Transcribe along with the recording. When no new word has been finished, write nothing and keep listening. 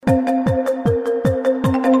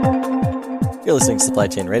You're listening to Supply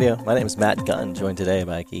Chain Radio. My name is Matt Gunn, joined today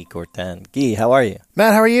by Guy Courtin. Guy, how are you?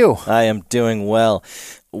 Matt, how are you? I am doing well.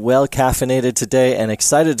 Well caffeinated today and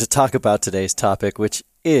excited to talk about today's topic, which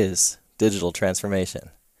is digital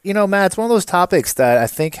transformation. You know, Matt, it's one of those topics that I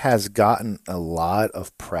think has gotten a lot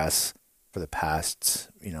of press for the past,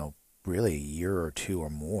 really a year or two or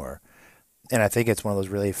more. And I think it's one of those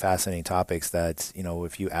really fascinating topics that,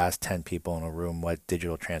 if you ask 10 people in a room what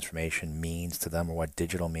digital transformation means to them or what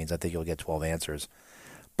digital means, I think you'll get 12 answers.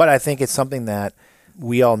 But I think it's something that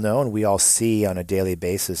we all know and we all see on a daily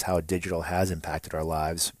basis how digital has impacted our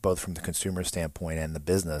lives, both from the consumer standpoint and the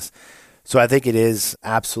business. So I think it is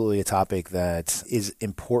absolutely a topic that is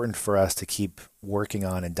important for us to keep working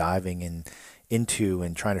on and diving into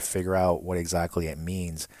and trying to figure out what exactly it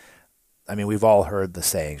means. I mean, we've all heard the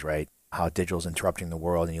sayings, right? How digital is interrupting the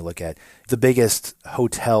world. And you look at the biggest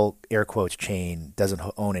hotel, air quotes, chain doesn't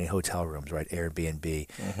own any hotel rooms, right? Airbnb.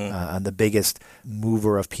 Mm-hmm. And the biggest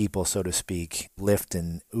mover of people, so to speak, Lyft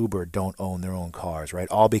and Uber don't own their own cars, right?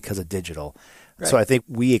 All because of digital. Right. So I think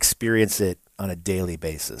we experience it on a daily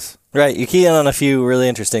basis. Right. You key in on a few really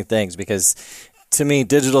interesting things because to me,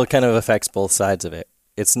 digital kind of affects both sides of it.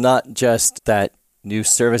 It's not just that new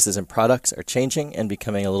services and products are changing and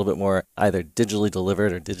becoming a little bit more either digitally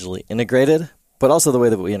delivered or digitally integrated, but also the way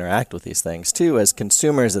that we interact with these things too as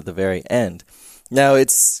consumers at the very end. Now,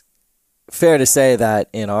 it's fair to say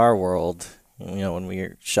that in our world, when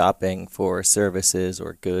we're shopping for services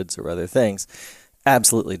or goods or other things,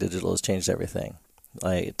 absolutely digital has changed everything.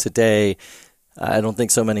 Like today, I don't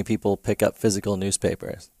think so many people pick up physical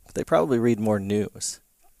newspapers. They probably read more news.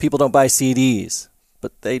 People don't buy CDs.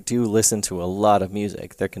 But they do listen to a lot of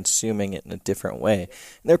music. They're consuming it in a different way. And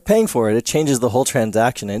they're paying for it. It changes the whole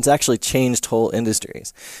transaction. And it's actually changed whole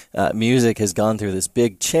industries. Music has gone through this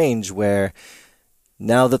big change where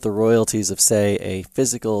now that the royalties of, say, a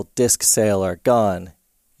physical disc sale are gone,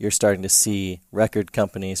 you're starting to see record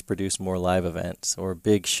companies produce more live events or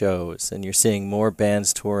big shows. And you're seeing more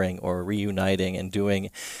bands touring or reuniting and doing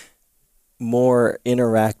more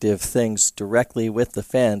interactive things directly with the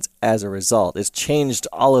fans as a result. It's changed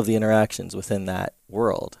all of the interactions within that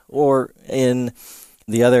world. Or in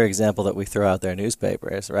the other example that we throw out there,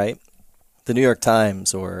 newspapers, right? The New York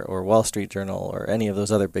Times or Wall Street Journal or any of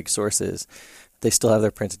those other big sources, they still have their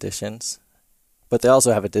print editions, but they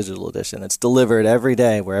also have a digital edition that's delivered every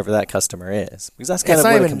day wherever that customer is. Because that's kind of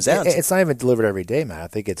what it comes down to. It's not even delivered every day, Matt. I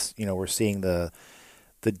think it's, we're seeing the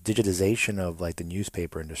digitization of like the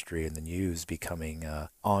newspaper industry and the news becoming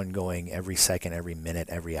ongoing every second, every minute,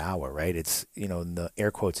 every hour, right? It's, in the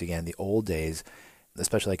air quotes again, the old days,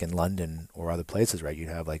 especially like in London or other places, right? You'd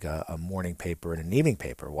have like a morning paper and an evening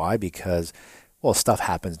paper. Why? Because, well, stuff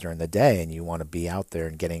happens during the day and you want to be out there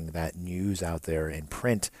and getting that news out there in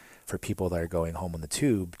print for people that are going home on the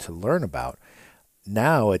tube to learn about.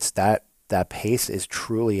 Now it's that pace is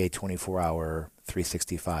truly a 24-hour,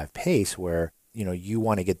 365 pace where you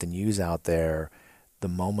want to get the news out there the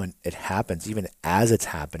moment it happens. Even as it's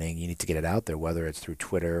happening, you need to get it out there, whether it's through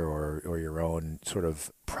Twitter or your own sort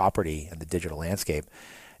of property in the digital landscape.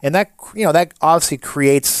 And that obviously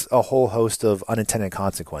creates a whole host of unintended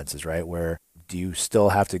consequences, right? Where do you still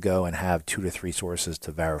have to go and have 2 to 3 sources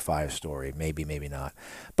to verify a story? Maybe, maybe not.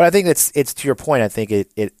 But I think it's to your point. I think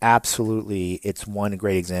it absolutely, it's one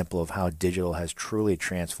great example of how digital has truly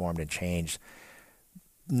transformed and changed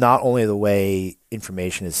not only the way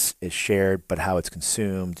information is shared, but how it's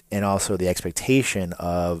consumed, and also the expectation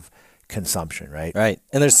of consumption, right? Right.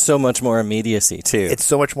 And there's so much more immediacy, too. It's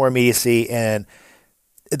so much more immediacy, and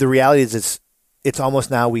the reality is it's almost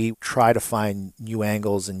now we try to find new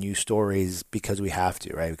angles and new stories because we have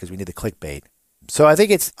to, right? Because we need the clickbait. So I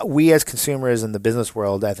think it's we as consumers in the business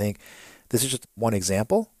world, I think this is just one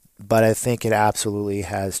example, but I think it absolutely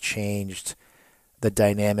has changed the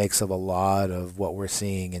dynamics of a lot of what we're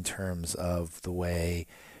seeing in terms of the way,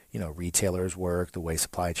 retailers work, the way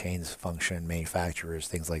supply chains function, manufacturers,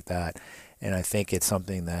 things like that. And I think it's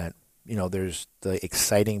something that, there's the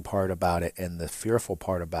exciting part about it and the fearful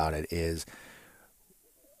part about it is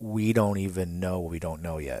we don't even know what we don't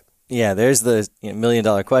know yet. Yeah, there's the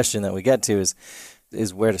 $1,000,000 question that we get to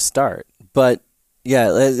is where to start. But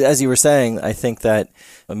yeah, as you were saying, I think that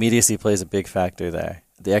immediacy plays a big factor there.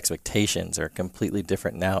 The expectations are completely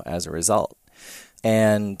different now as a result.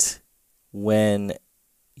 And when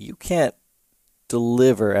you can't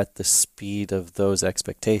deliver at the speed of those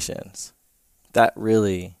expectations, that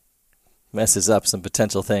really messes up some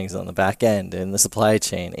potential things on the back end, in the supply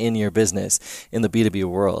chain, in your business, in the B2B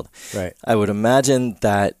world. Right. I would imagine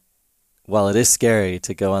that while it is scary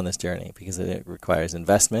to go on this journey because it requires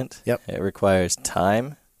investment, Yep. It requires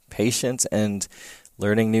time, patience, and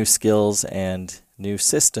learning new skills and new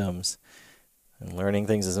systems. And learning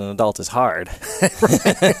things as an adult is hard.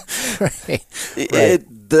 Right.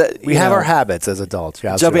 We have our habits as adults.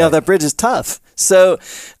 Jumping off that bridge is tough. So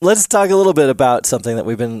let's talk a little bit about something that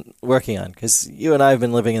we've been working on, because you and I have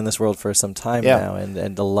been living in this world for some time now,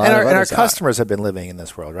 and a lot of our customers have been living in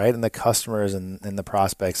this world, right? And the customers and the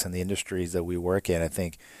prospects and the industries that we work in, I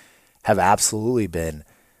think, have absolutely been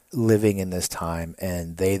living in this time,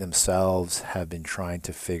 and they themselves have been trying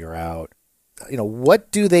to figure out, what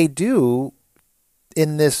do they do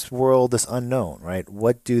in this world, this unknown, right?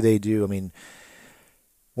 What do they do? I mean,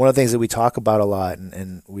 one of the things that we talk about a lot,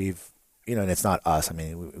 and we've, and it's not us, I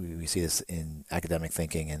mean, we see this in academic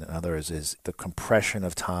thinking and others, is the compression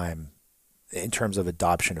of time in terms of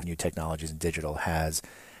adoption of new technologies and digital has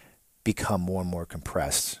become more and more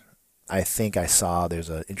compressed. I think I saw there's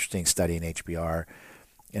an interesting study in HBR,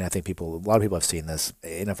 and I think a lot of people have seen this.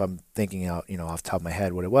 And if I'm thinking out, off the top of my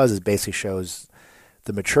head, what it was is basically shows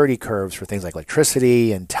the maturity curves for things like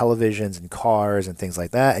electricity and televisions and cars and things like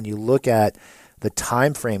that. And you look at the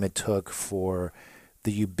time frame it took for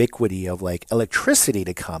the ubiquity of like electricity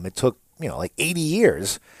to come. It took, like 80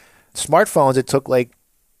 years. Smartphones, it took like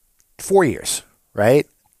 4 years, right?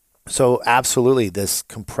 So absolutely, this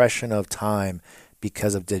compression of time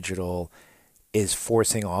because of digital is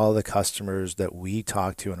forcing all the customers that we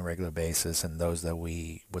talk to on a regular basis and those that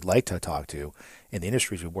we would like to talk to in the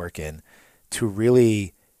industries we work in to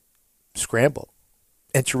really scramble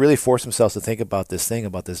and to really force themselves to think about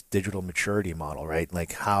this digital maturity model, right?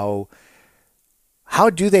 Like how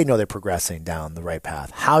do they know they're progressing down the right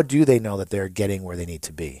path? How do they know that they're getting where they need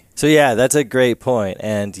to be? So yeah, that's a great point.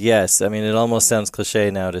 And yes, I mean, it almost sounds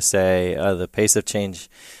cliche now to say the pace of change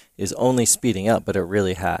is only speeding up, but it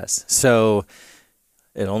really has. So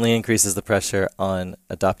it only increases the pressure on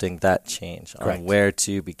adopting that change, Correct. On where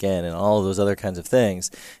to begin and all of those other kinds of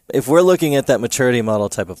things. If we're looking at that maturity model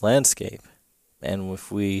type of landscape, and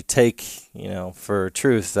if we take, for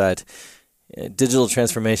truth that digital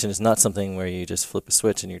transformation is not something where you just flip a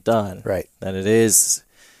switch and you're done. Right. That it is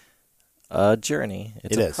a journey.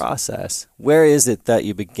 It's a process. Where is it that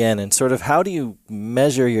you begin, and sort of how do you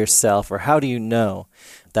measure yourself, or how do you know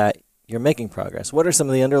that you're making progress? What are some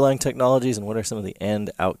of the underlying technologies, and what are some of the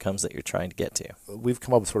end outcomes that you're trying to get to? We've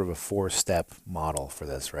come up with sort of a 4-step model for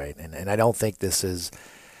this, right? And I don't think this is,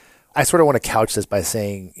 I sort of want to couch this by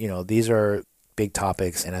saying, these are big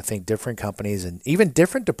topics, and I think different companies and even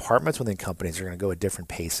different departments within companies are going to go at different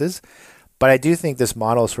paces. But I do think this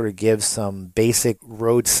model sort of gives some basic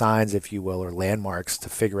road signs, if you will, or landmarks to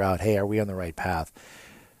figure out, hey, are we on the right path?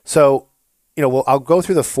 So, I'll go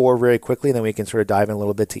through the 4 very quickly, and then we can sort of dive in a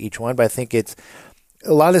little bit to each one. But I think it's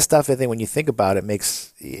a lot of this stuff, I think when you think about it,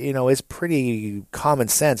 makes, it's pretty common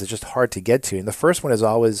sense. It's just hard to get to. And the first one is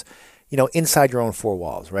always, inside your own 4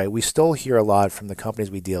 walls, right? We still hear a lot from the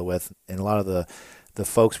companies we deal with, and a lot of the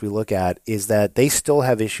folks we look at, is that they still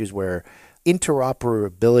have issues where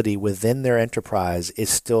interoperability within their enterprise is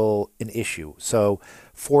still an issue. So,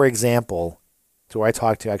 for example, where I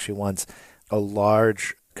talked to actually once a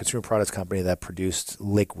large consumer products company that produced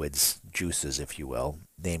liquids, juices, if you will.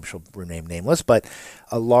 Name shall remain nameless, but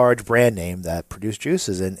a large brand name that produced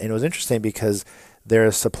juices. And it was interesting because their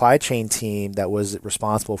supply chain team that was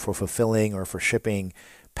responsible for fulfilling or for shipping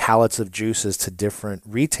pallets of juices to different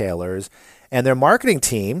retailers, and their marketing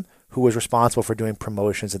team, who was responsible for doing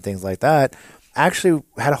promotions and things like that, actually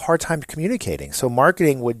had a hard time communicating. So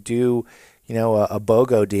marketing would do, a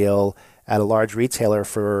BOGO deal at a large retailer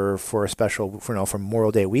for a special, for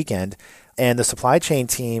Memorial Day weekend, and the supply chain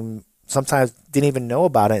team sometimes didn't even know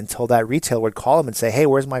about it until that retailer would call them and say, hey,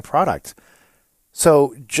 where's my product?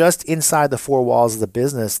 So just inside the 4 walls of the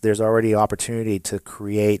business, there's already opportunity to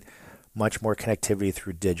create much more connectivity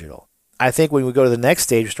through digital. I think when we go to the next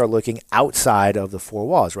stage, we start looking outside of the 4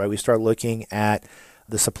 walls, right? We start looking at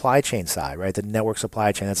the supply chain side, right? The network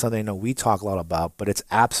supply chain. That's something I know we talk a lot about, but it's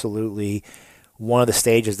absolutely one of the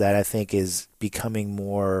stages that I think is becoming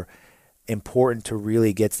more important to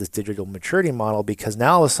really get to this digital maturity model, because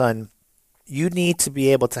now all of a sudden you need to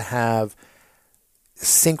be able to have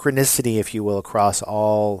synchronicity, if you will, across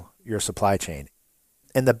all your supply chain.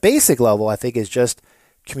 And the basic level, I think, is just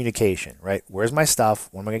communication, right? Where's my stuff?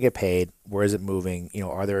 When am I going to get paid? Where is it moving?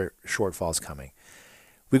 Are there shortfalls coming?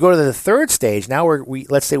 We go to the third stage. Now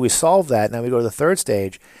let's say we solve that. Now we go to the third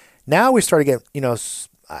stage. Now we start to get,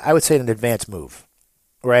 I would say an advanced move,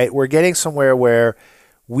 right? We're getting somewhere where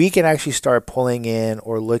we can actually start pulling in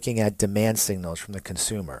or looking at demand signals from the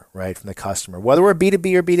consumer, right? From the customer, whether we're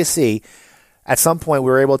B2B or B2C. At some point,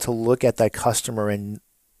 we were able to look at that customer and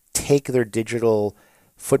take their digital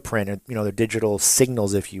footprint, and their digital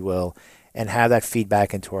signals, if you will, and have that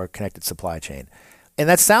feedback into our connected supply chain. And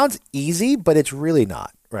that sounds easy, but it's really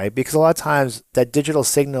not, right? Because a lot of times that digital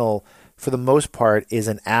signal, for the most part, is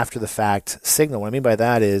an after-the-fact signal. What I mean by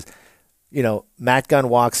that is, Matt Gunn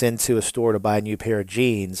walks into a store to buy a new pair of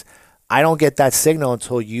jeans. I don't get that signal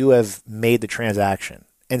until you have made the transaction.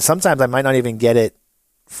 And sometimes I might not even get it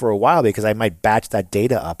for a while because I might batch that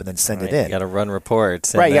data up and then send it in. You got to run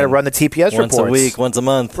reports. Right, you got to run the TPS reports. Once a week, once a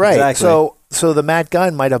month. Right. Exactly. So the Matt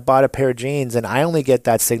Gunn might have bought a pair of jeans and I only get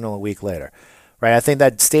that signal a week later. Right? I think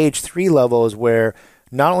that stage 3 level is where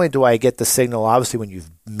not only do I get the signal, obviously, when you've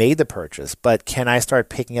made the purchase, but can I start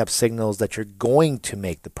picking up signals that you're going to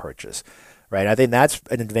make the purchase? Right? I think that's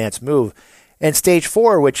an advanced move. And stage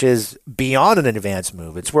 4, which is beyond an advanced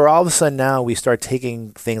move, it's where all of a sudden now we start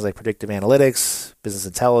taking things like predictive analytics, business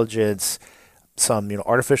intelligence, some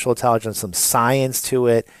artificial intelligence, some science to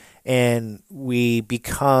it, and we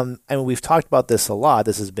become, and we've talked about this a lot,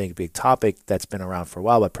 this is a big topic that's been around for a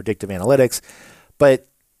while, but predictive analytics. But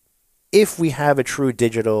if we have a true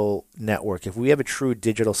digital network, if we have a true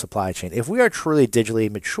digital supply chain, if we are truly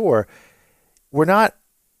digitally mature, we're not,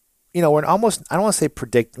 we're almost, I don't want to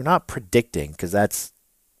say we're not predicting, because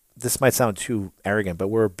this might sound too arrogant, but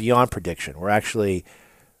we're beyond prediction.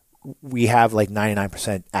 We have like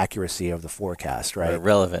 99% accuracy of the forecast, right? We're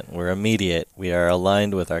relevant. We're immediate. We are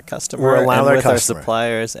aligned with our customer and with our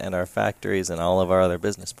suppliers and our factories and all of our other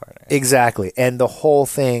business partners. Exactly. And the whole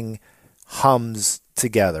thing hums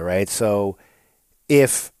together, right? So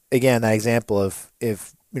if, again, that example of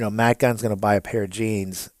if Matt Gunn's going to buy a pair of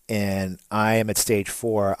jeans and I am at stage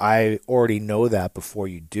 4, I already know that before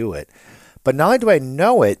you do it. But not only do I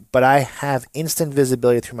know it, but I have instant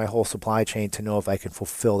visibility through my whole supply chain to know if I can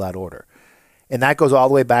fulfill that order. And that goes all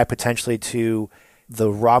the way back potentially to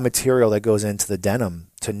the raw material that goes into the denim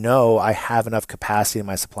to know I have enough capacity in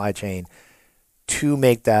my supply chain to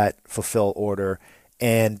make that fulfill order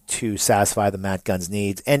and to satisfy the Matt Gunn's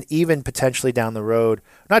needs. And even potentially down the road,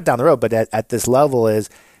 not down the road, but at this level is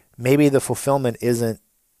maybe the fulfillment isn't,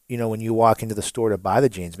 when you walk into the store to buy the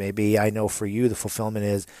jeans. Maybe I know for you the fulfillment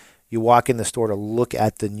is you walk in the store to look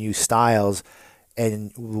at the new styles,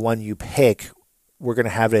 and the one you pick, we're going to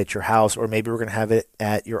have it at your house, or maybe we're going to have it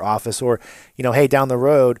at your office, or, hey, down the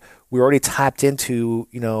road, we already tapped into,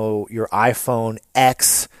 your iPhone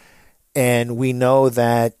X, and we know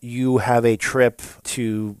that you have a trip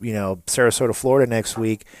to, Sarasota, Florida next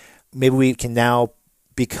week. Maybe we can now,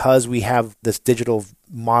 because we have this digital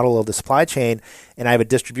model of the supply chain, and I have a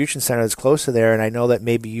distribution center that's close to there, and I know that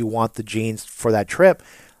maybe you want the jeans for that trip,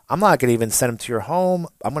 I'm not going to even send them to your home.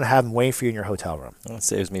 I'm going to have them waiting for you in your hotel room. Well, it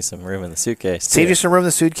saves me some room in the suitcase. Saves you some room in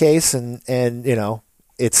the suitcase, and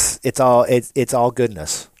it's all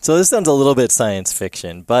goodness. So this sounds a little bit science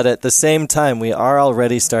fiction, but at the same time, we are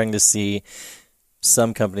already starting to see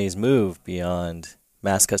some companies move beyond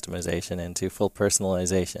mass customization into full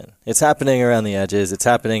personalization. It's happening around the edges. It's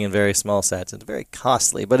happening in very small sets. It's very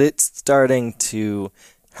costly, but it's starting to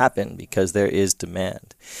happen because there is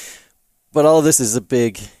demand. But all of this is a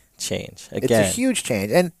big change. Again, it's a huge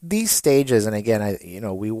change. And these stages, and again,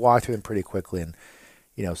 we walk through them pretty quickly, and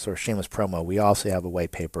sort of shameless promo, we also have a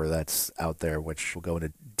white paper that's out there which will go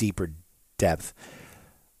into deeper depth.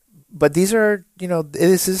 But these are,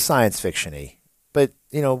 this is science fiction-y. But,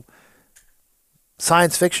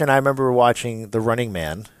 science fiction, I remember watching The Running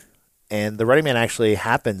Man, and The Running Man actually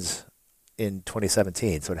happens in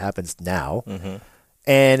 2017, so it happens now. Mm-hmm.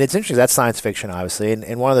 And it's interesting, that's science fiction, obviously,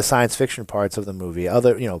 and one of the science fiction parts of the movie, a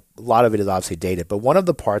lot of it is obviously dated, but one of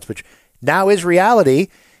the parts which now is reality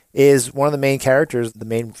is one of the main characters, the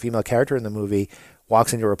main female character in the movie,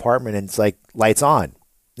 walks into her apartment and it's like, lights on,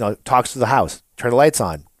 talks to the house, turn the lights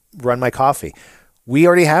on, run my coffee. We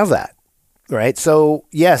already have that, right? So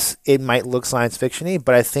yes, it might look science fiction-y,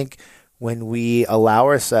 but I think when we allow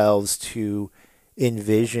ourselves to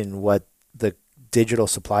envision what the digital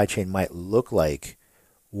supply chain might look like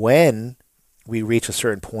when we reach a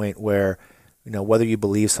certain point where, whether you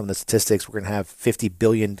believe some of the statistics, we're going to have 50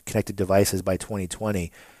 billion connected devices by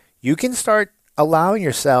 2020, you can start allowing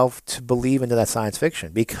yourself to believe into that science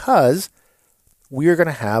fiction, because we are going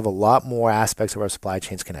to have a lot more aspects of our supply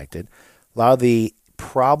chains connected. A lot of the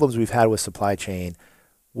problems we've had with supply chain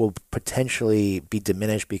will potentially be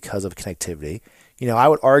diminished because of connectivity. I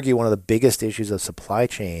would argue one of the biggest issues of supply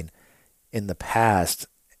chain in the past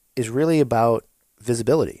is really about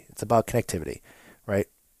visibility. It's about connectivity, right?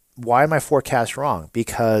 Why are my forecasts wrong?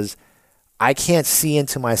 Because I can't see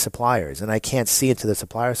into my suppliers, and I can't see into the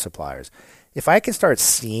supplier's suppliers. If I can start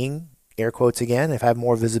seeing, air quotes again, if I have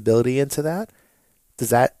more visibility into that,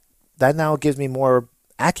 that now gives me more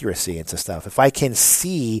accuracy into stuff. If I can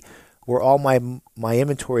see where all my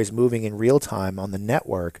inventory is moving in real time on the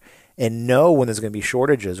network and know when there's going to be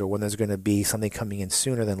shortages or when there's going to be something coming in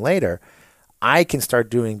sooner than later, I can start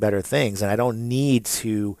doing better things, and I don't need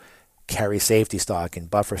to carry safety stock and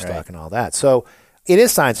buffer stock and all that. So it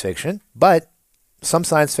is science fiction, but some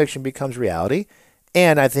science fiction becomes reality.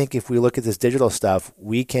 And I think if we look at this digital stuff,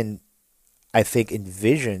 we can, I think,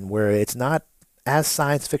 envision where it's not as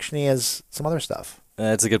science fiction-y as some other stuff.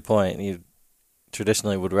 That's a good point. You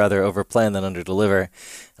traditionally would rather overplan than underdeliver,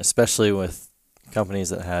 especially with companies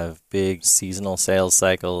that have big seasonal sales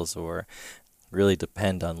cycles or really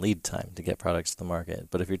depend on lead time to get products to the market.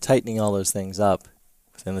 But if you're tightening all those things up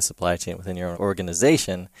within the supply chain, within your own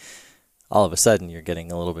organization, all of a sudden you're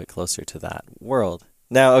getting a little bit closer to that world.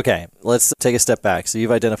 Now, okay, let's take a step back. So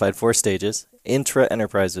you've identified 4 stages: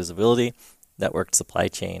 intra-enterprise visibility, networked supply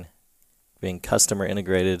chain, being customer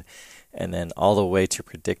integrated, and then all the way to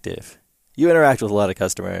predictive. You interact with a lot of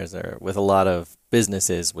customers or with a lot of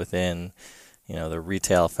businesses within, the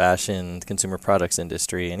retail, fashion, consumer products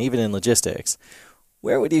industry, and even in logistics.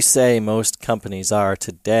 Where would you say most companies are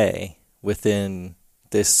today within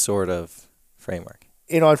this sort of framework?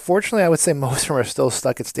 Unfortunately, I would say most of them are still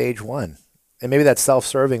stuck at stage 1. And maybe that's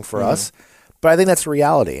self-serving for us, but I think that's the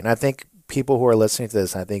reality. And I think people who are listening to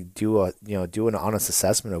this, I think do an honest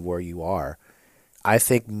assessment of where you are. I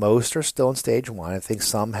think most are still in stage 1. I think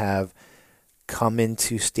some have come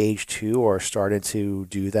into stage 2 or started to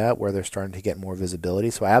do that, where they're starting to get more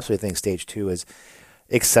visibility. So I absolutely think stage 2 is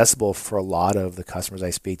accessible for a lot of the customers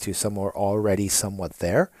I speak to. Some are already somewhat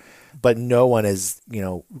there, but no one has,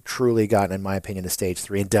 truly gotten, in my opinion, to stage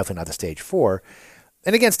 3, and definitely not to stage 4.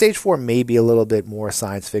 And again, stage 4 may be a little bit more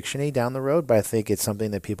science fiction-y down the road, but I think it's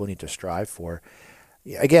something that people need to strive for.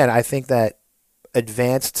 Again, I think that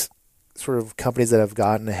advanced sort of companies that have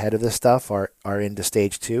gotten ahead of this stuff are into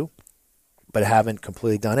stage 2, but haven't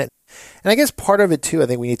completely done it. And I guess part of it too, I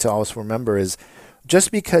think we need to also remember, is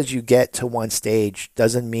just because you get to one stage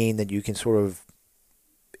doesn't mean that you can sort of,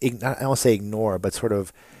 I don't want to say ignore, but sort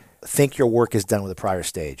of think your work is done with a prior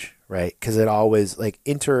stage, right? Because it always, like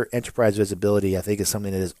enterprise visibility, I think is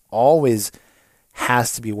something that is always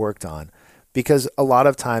has to be worked on. Because a lot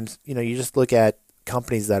of times, you just look at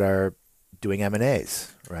companies that are doing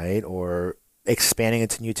M&As, right? Or expanding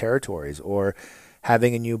into new territories or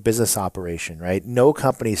having a new business operation, right? No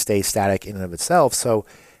company stays static in and of itself. So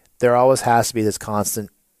there always has to be this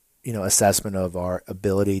constant, assessment of our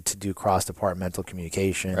ability to do cross-departmental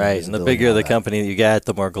communication. Right, and the bigger the company that you get,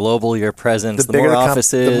 the more global your presence, the more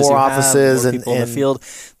offices, more people in the field,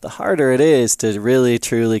 the harder it is to really,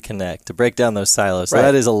 truly connect, to break down those silos. So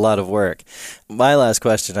that is a lot of work. My last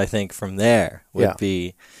question, I think, from there would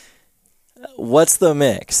be, what's the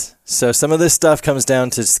mix? So some of this stuff comes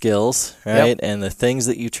down to skills, right? Yep. And the things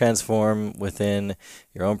that you transform within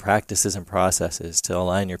your own practices and processes to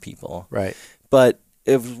align your people. Right. But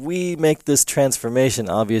if we make this transformation,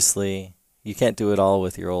 obviously you can't do it all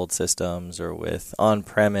with your old systems or with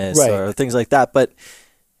on-premise or things like that. But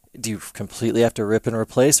do you completely have to rip and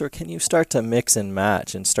replace, or can you start to mix and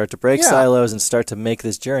match and start to break silos and start to make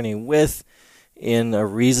this journey in a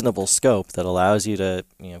reasonable scope that allows you to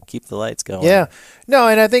keep the lights going? Yeah. No,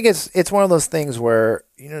 and I think it's one of those things where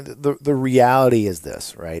the reality is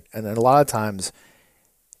this, right? And a lot of times,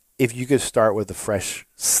 if you could start with a fresh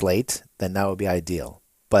slate, then that would be ideal.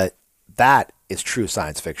 But that is true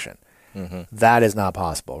science fiction. Mm-hmm. That is not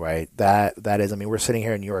possible, right? That is, we're sitting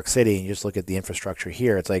here in New York City and you just look at the infrastructure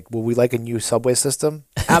here. It's like, will we like a new subway system?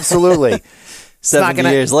 Absolutely. 70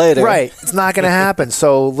 years later. Right. It's not going to happen.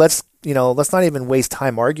 So let's not even waste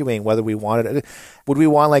time arguing whether we wanted it. Would we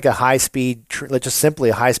want like a high-speed, just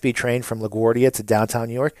simply a high-speed train from LaGuardia to downtown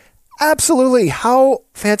New York? Absolutely. How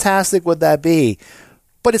fantastic would that be?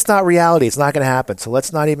 But it's not reality. It's not going to happen. So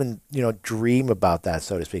let's not even, dream about that,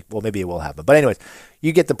 so to speak. Well, maybe it will happen. But anyways,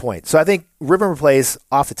 you get the point. So I think rip and replace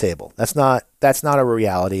off the table. That's not a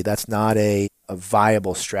reality. That's not a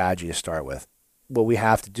viable strategy to start with. What we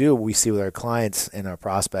have to do, what we see with our clients and our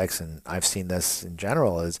prospects, and I've seen this in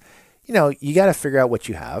general, is, you got to figure out what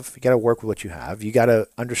you have. You got to work with what you have. You got to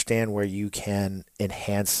understand where you can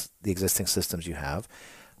enhance the existing systems you have.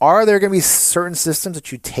 Are there going to be certain systems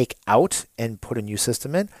that you take out and put a new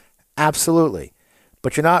system in? Absolutely.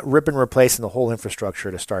 But you're not ripping and replacing the whole infrastructure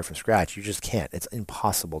to start from scratch. You just can't. It's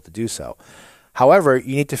impossible to do so. However,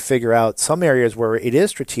 you need to figure out some areas where it is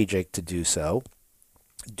strategic to do so.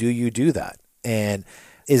 Do you do that? And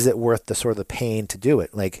is it worth the sort of the pain to do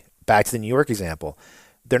it? Like back to the New York example.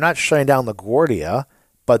 They're not shutting down LaGuardia,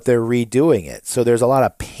 but they're redoing it. So there's a lot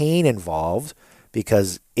of pain involved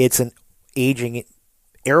because it's an aging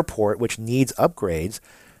airport which needs upgrades.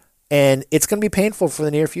 And it's going to be painful for the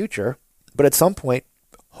near future, but at some point,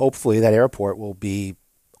 hopefully that airport will be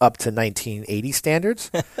up to 1980 standards.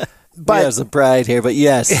 But there's a bride here, but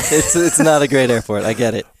yes, it's not a great airport. I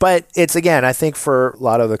get it. But it's, again, I think for a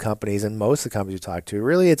lot of the companies and most of the companies you talk to,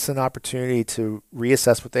 really it's an opportunity to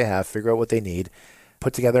reassess what they have, figure out what they need,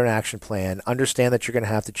 put together an action plan, understand that you're going to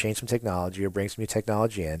have to change some technology or bring some new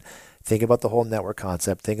technology in, think about the whole network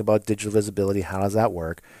concept, think about digital visibility, how does that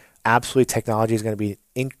work? Absolutely, technology is going to be an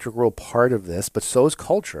integral part of this, but so is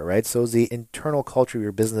culture, right? So is the internal culture of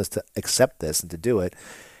your business to accept this and to do it.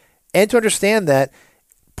 And to understand that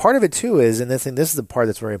part of it too is, and this is the part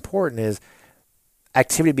that's very important, is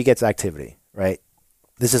activity begets activity, right?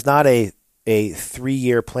 This is not a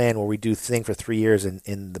 3-year plan where we do thing for 3 years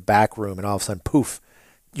in the back room and all of a sudden, poof,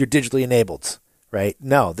 you're digitally enabled, right?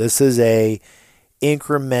 No, this is a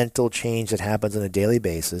incremental change that happens on a daily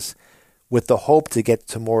basis with the hope to get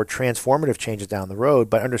to more transformative changes down the road,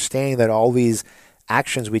 but understanding that all these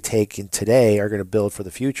actions we take in today are going to build for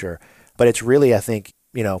the future. But it's really, I think,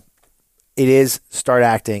 it is start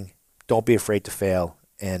acting, don't be afraid to fail,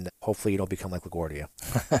 and hopefully you don't become like LaGuardia.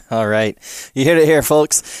 All right. You heard it here,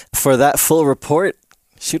 folks. For that full report,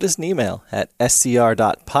 shoot us an email at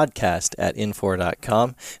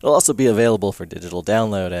scr.podcast@infor.com. It'll also be available for digital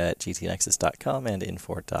download at gtnexus.com and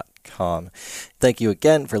infor.com. Thank you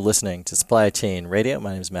again for listening to Supply Chain Radio.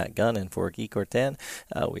 My name is Matt Gunn, and for Guy Courtin,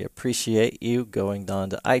 we appreciate you going on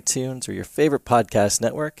to iTunes or your favorite podcast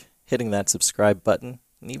network, hitting that subscribe button,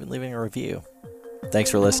 and even leaving a review.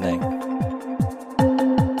 Thanks for listening.